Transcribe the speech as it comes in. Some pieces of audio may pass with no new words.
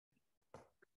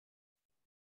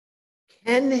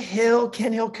Ken Hill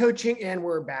Coaching, and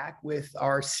we're back with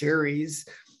our series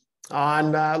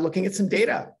on looking at some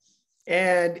data.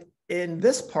 And in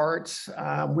this part,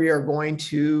 we are going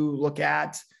to look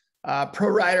at pro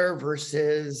rider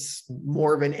versus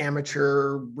more of an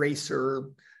amateur racer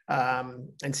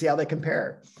and see how they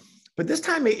compare. But this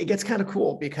time it gets kind of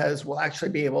cool because we'll actually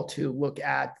be able to look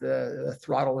at the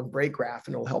throttle and brake graph,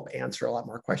 and it'll help answer a lot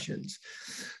more questions.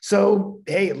 So,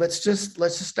 hey, let's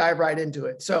just dive right into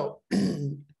it. So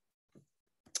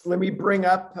let me bring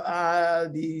up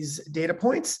these data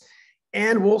points,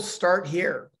 and we'll start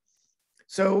here.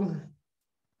 So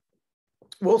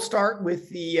we'll start with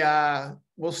the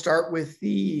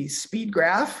speed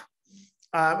graph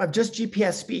of just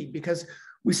GPS speed, because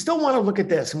we still want to look at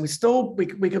this, and we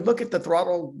could look at the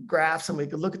throttle graphs and we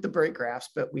could look at the brake graphs,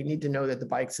 but we need to know that the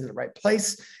bike's in the right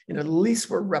place, and at least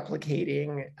we're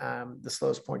replicating the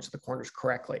slowest points of the corners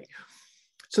correctly.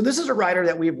 So this is a rider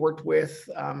that we've worked with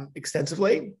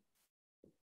extensively,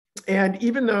 and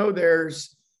even though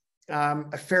there's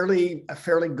a fairly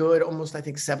good, almost I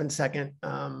think 7-second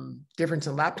difference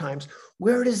in lap times,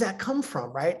 where does that come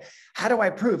from, right? How do I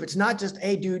prove? It's not just,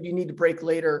 hey, dude, you need to brake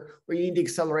later, or you need to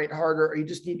accelerate harder, or you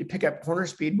just need to pick up corner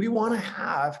speed. We want to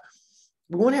have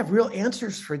real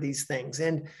answers for these things.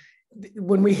 And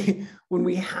when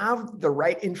we have the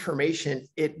right information,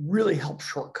 it really helps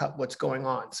shortcut what's going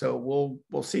on. So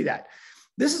we'll see that.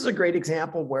 This is a great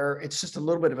example where it's just a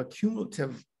little bit of a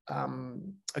cumulative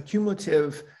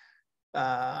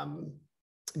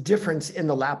difference in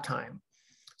the lap time.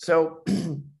 So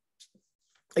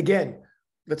again,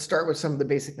 let's start with some of the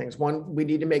basic things. One, we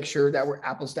need to make sure that we're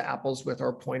apples to apples with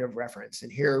our point of reference.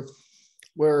 And here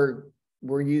we're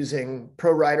using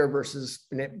pro rider versus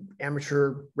an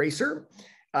amateur racer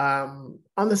on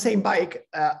the same bike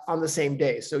on the same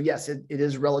day. So yes, it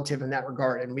is relative in that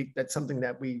regard. And that's something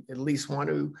that we at least want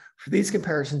to, for these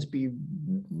comparisons, be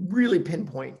really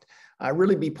pinpoint,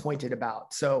 really be pointed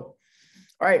about. So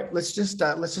all right, let's just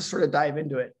sort of dive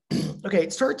into it. Okay,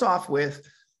 it starts off with,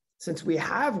 since we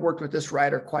have worked with this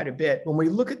rider quite a bit, when we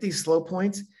look at these slow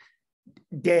points,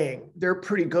 dang, they're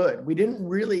pretty good. We didn't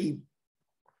really,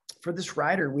 for this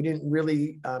rider, we didn't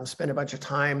really spend a bunch of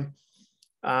time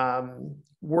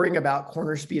worrying about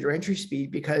corner speed or entry speed,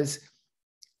 because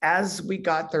as we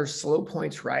got their slow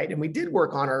points right, and we did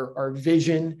work on our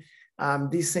vision,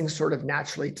 these things sort of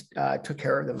naturally took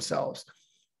care of themselves.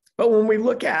 But when we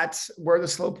look at where the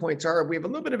slow points are, we have a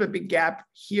little bit of a big gap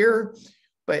here,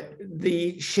 but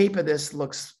the shape of this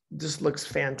looks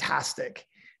fantastic.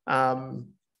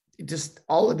 Just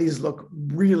all of these look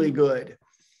really good.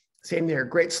 Same there,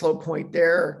 great slow point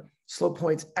there. Slow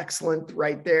points, excellent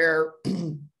right there.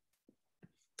 A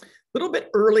little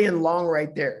bit early and long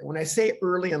right there. When I say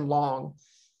early and long,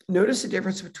 notice the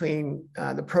difference between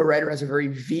the pro rider has a very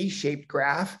V-shaped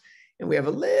graph, and we have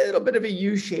a little bit of a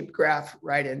U-shaped graph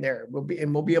right in there. We'll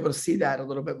be able to see that a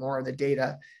little bit more in the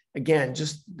data. Again,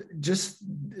 just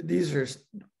these are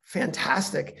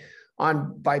fantastic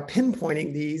by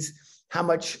pinpointing these, how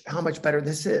much better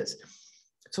this is.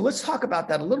 So let's talk about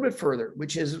that a little bit further,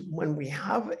 which is when we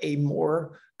have a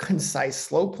more concise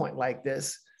slow point like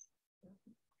this,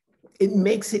 it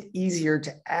makes it easier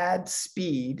to add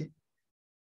speed,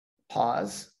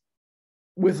 pause,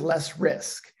 with less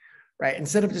risk. Right?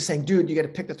 Instead of just saying, dude, you got to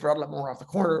pick the throttle up more off the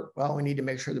corner. Well, we need to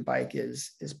make sure the bike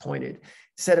is pointed.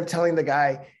 Instead of telling the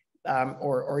guy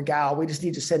or gal, we just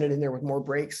need to send it in there with more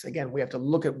brakes. Again, we have to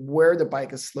look at where the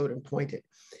bike is slowed and pointed.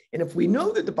 And if we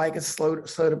know that the bike is slowed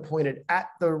and pointed at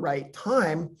the right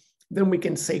time, then we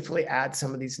can safely add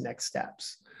some of these next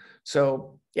steps.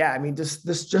 So yeah, I mean, this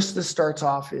starts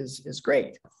off is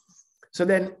great. So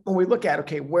then when we look at,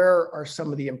 okay, where are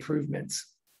some of the improvements?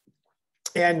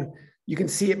 And you can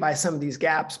see it by some of these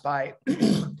gaps by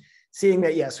seeing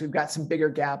that, yes, we've got some bigger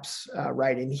gaps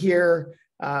right in here,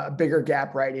 a bigger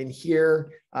gap right in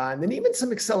here, and then even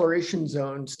some acceleration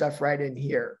zone stuff right in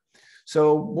here.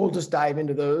 So we'll just dive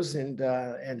into those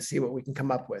and see what we can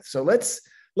come up with. So let's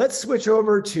switch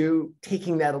over to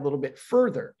taking that a little bit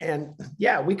further. And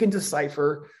yeah, we can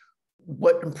decipher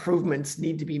what improvements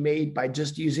need to be made by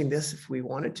just using this if we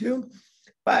wanted to.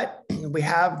 But we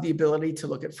have the ability to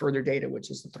look at further data, which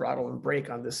is the throttle and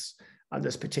brake on this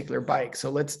particular bike.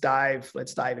 So let's dive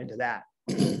into that.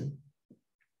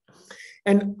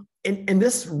 And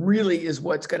this really is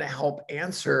what's going to help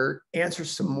answer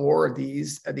some more of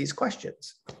these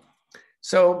questions.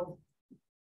 So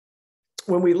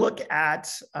when we look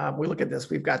at this,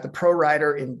 we've got the pro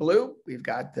rider in blue, we've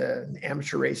got the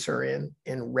amateur racer in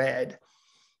red,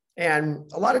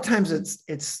 and a lot of times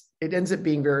it ends up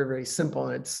being very, very simple,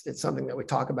 and it's something that we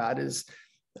talk about is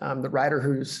The rider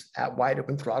who's at wide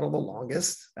open throttle the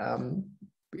longest, I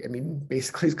mean,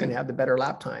 basically is going to have the better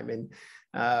lap time. And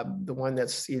the one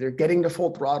that's either getting to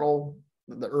full throttle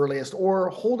the earliest or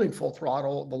holding full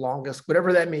throttle the longest,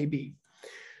 whatever that may be.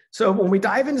 So when we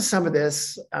dive into some of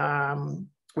this,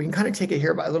 we can kind of take it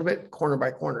here by a little bit corner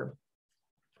by corner.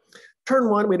 Turn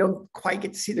one, we don't quite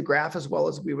get to see the graph as well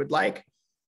as we would like,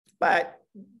 but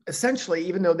essentially,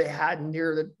 even though they had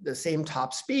near the same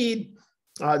top speed,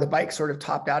 the bike sort of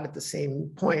topped out at the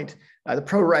same point. The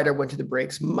pro rider went to the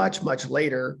brakes much, much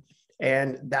later,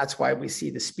 and that's why we see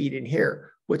the speed in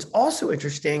here. What's also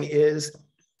interesting is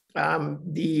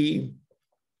the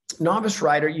novice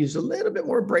rider used a little bit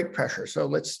more brake pressure. So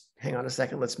let's hang on a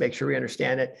second. Let's make sure we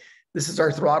understand it. This is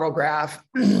our throttle graph.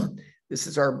 This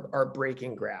is our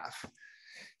braking graph.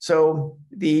 So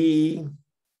the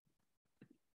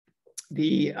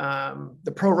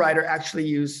pro rider actually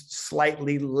used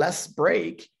slightly less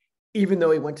brake, even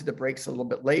though he went to the brakes a little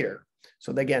bit later.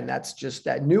 So again, that's just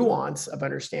that nuance of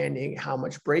understanding how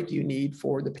much brake you need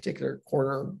for the particular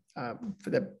corner, for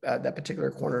that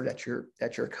particular corner that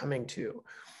you're coming to.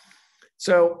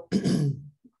 So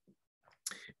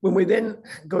when we then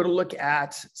go to look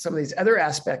at some of these other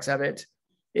aspects of it,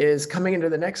 is coming into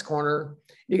the next corner,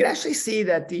 you can actually see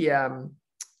that the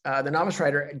novice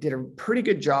rider did a pretty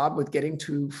good job with getting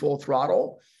to full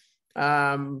throttle.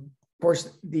 Of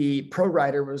course, the pro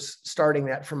rider was starting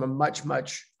that from a much,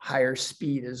 much higher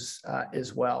speed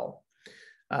as well.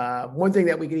 One thing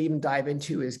that we could even dive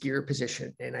into is gear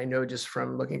position. And I know just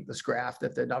from looking at this graph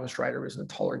that the novice rider was in a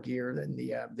taller gear than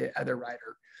the other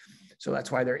rider. So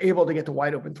that's why they're able to get to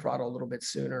wide open throttle a little bit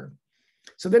sooner.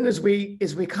 So then as we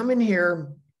come in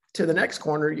here to the next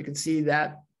corner, you can see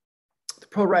that the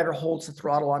pro rider holds the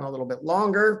throttle on a little bit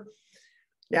longer.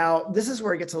 Now, this is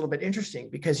where it gets a little bit interesting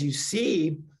because you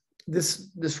see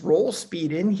this roll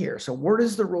speed in here. So where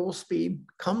does the roll speed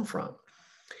come from?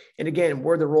 And again,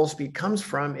 where the roll speed comes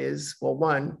from is, well,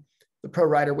 one, the pro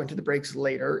rider went to the brakes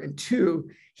later, and two,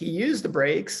 he used the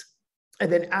brakes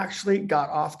and then actually got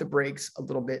off the brakes a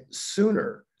little bit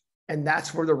sooner. And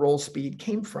that's where the roll speed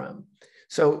came from.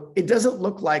 So it doesn't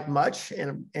look like much.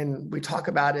 And we talk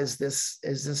about as this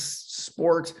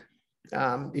sport,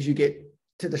 as you get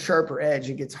to the sharper edge,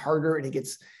 it gets harder and it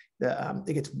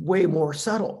gets way more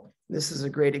subtle. This is a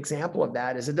great example of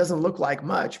that, is it doesn't look like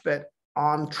much, but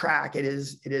on track, it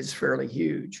is fairly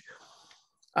huge.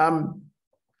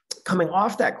 Coming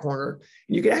off that corner,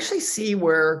 you can actually see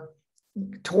where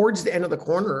towards the end of the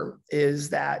corner is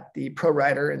that the pro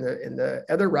rider and the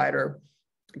other rider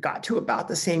got to about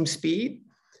the same speed,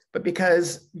 but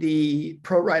because the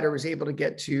pro rider was able to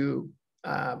get to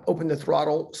open the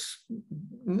throttle,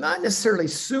 not necessarily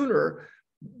sooner,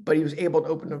 but he was able to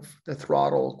open the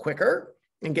throttle quicker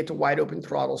and get to wide open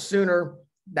throttle sooner.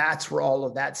 That's where all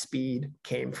of that speed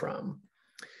came from.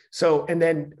 So, and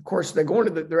then of course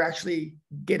they're actually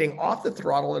getting off the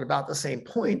throttle at about the same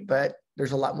point, but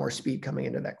there's a lot more speed coming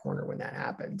into that corner when that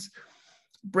happens.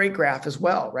 Brake graph as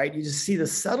well, right? You just see the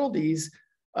subtleties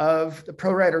of the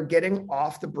pro rider getting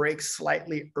off the brakes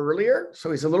slightly earlier. So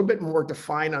he's a little bit more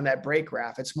defined on that brake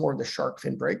graph. It's more of the shark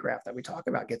fin brake graph that we talk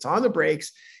about. Gets on the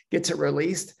brakes, gets it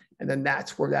released, and then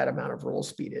that's where that amount of roll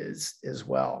speed is as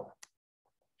well.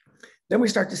 Then we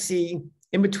start to see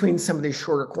in between some of these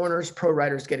shorter corners, pro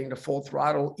riders getting to full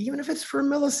throttle, even if it's for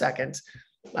milliseconds,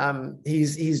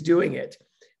 he's doing it.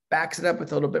 Backs it up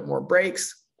with a little bit more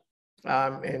brakes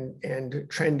and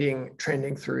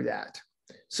trending through that.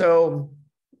 So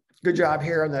good job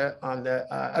here on the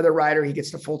other rider. He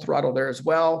gets to full throttle there as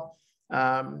well.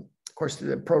 Of course,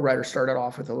 the pro rider started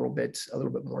off with a little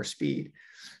bit more speed.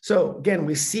 So again,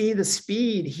 we see the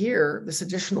speed here, this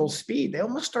additional speed. They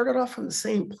almost started off from the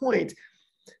same point,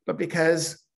 but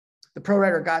because the pro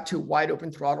rider got to wide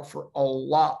open throttle for a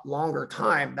lot longer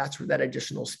time, that's where that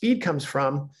additional speed comes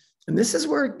from. And this is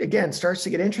where, again, starts to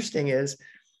get interesting is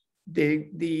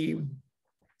the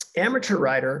amateur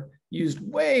rider used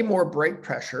way more brake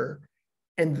pressure,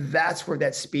 and that's where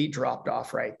that speed dropped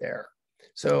off right there.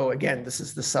 So again, this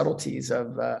is the subtleties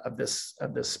of this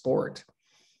sport.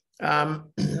 Let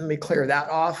me clear that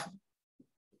off.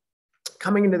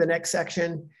 Coming into the next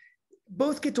section,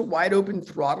 both get to wide open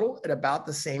throttle at about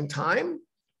the same time.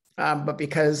 But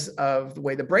because of the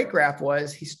way the brake graph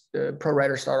was, the pro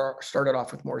rider started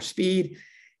off with more speed.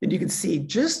 And you can see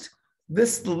just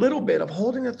this little bit of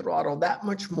holding the throttle that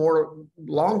much more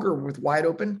longer with wide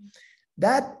open.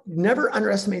 That never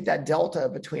underestimate that delta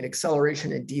between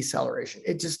acceleration and deceleration.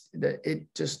 It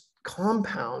just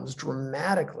compounds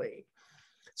dramatically.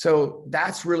 So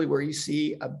that's really where you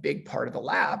see a big part of the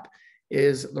lap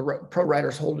is the pro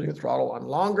riders holding the throttle on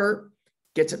longer.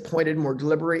 gets it pointed more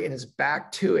deliberately, and is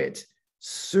back to it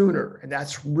sooner. And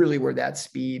that's really where that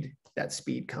speed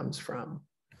comes from.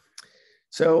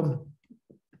 So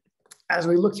as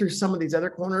we look through some of these other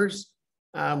corners,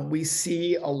 we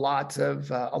see a lot of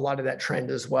that trend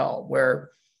as well, where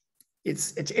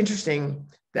it's interesting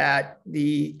that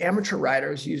the amateur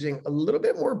rider is using a little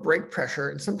bit more brake pressure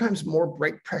and sometimes more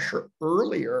brake pressure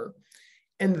earlier,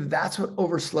 and that's what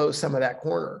overslows some of that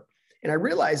corner. And I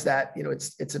realize that, you know,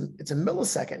 it's a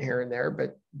millisecond here and there,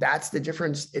 but that's the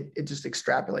difference. It just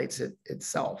extrapolates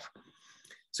itself.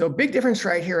 So big difference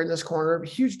right here in this corner,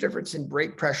 huge difference in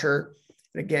brake pressure.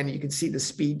 And again, you can see the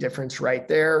speed difference right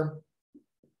there.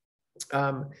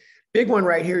 Big one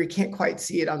right here, you can't quite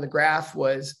see it on the graph,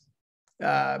 was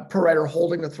pro rider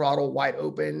holding the throttle wide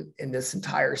open in this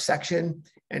entire section.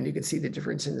 And you can see the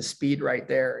difference in the speed right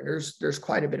there. And there's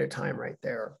quite a bit of time right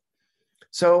there.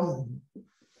 So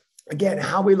again,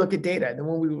 how we look at data. And then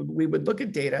when we would look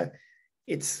at data,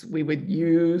 we would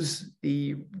use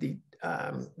the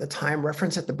time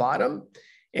reference at the bottom.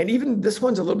 And even this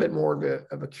one's a little bit more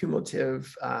of a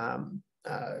cumulative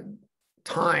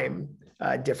time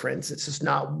difference. It's just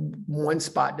not one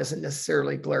spot doesn't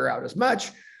necessarily glare out as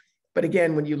much. But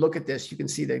again, when you look at this, you can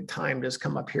see the time does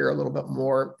come up here a little bit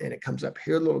more, and it comes up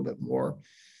here a little bit more.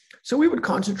 So we would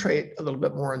concentrate a little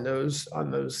bit more on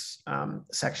those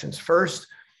sections first,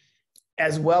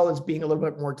 as well as being a little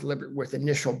bit more deliberate with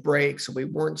initial brake. So we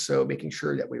weren't so making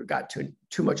sure that we got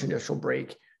too much initial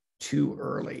brake too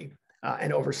early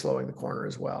and overslowing the corner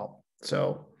as well.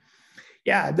 So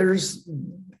yeah,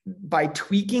 by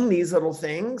tweaking these little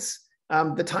things,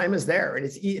 the time is there, and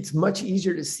it's much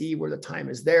easier to see where the time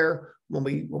is there when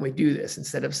we do this,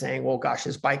 instead of saying, well, gosh,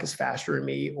 his bike is faster than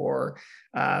me, or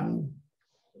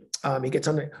he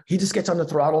just gets on the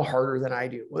throttle harder than I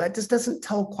do. Well, that just doesn't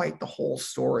tell quite the whole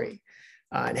story.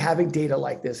 And having data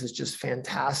like this is just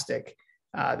fantastic.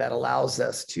 That allows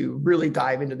us to really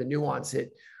dive into the nuance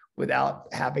without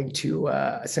having to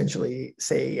essentially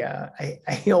say a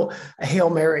Hail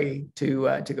Mary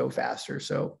to go faster.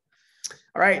 So,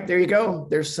 all right, there you go.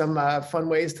 There's some fun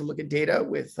ways to look at data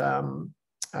with,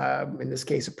 in this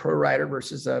case, a pro rider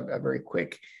versus a very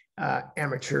quick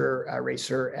amateur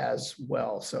racer as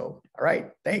well. So, all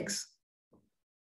right, thanks.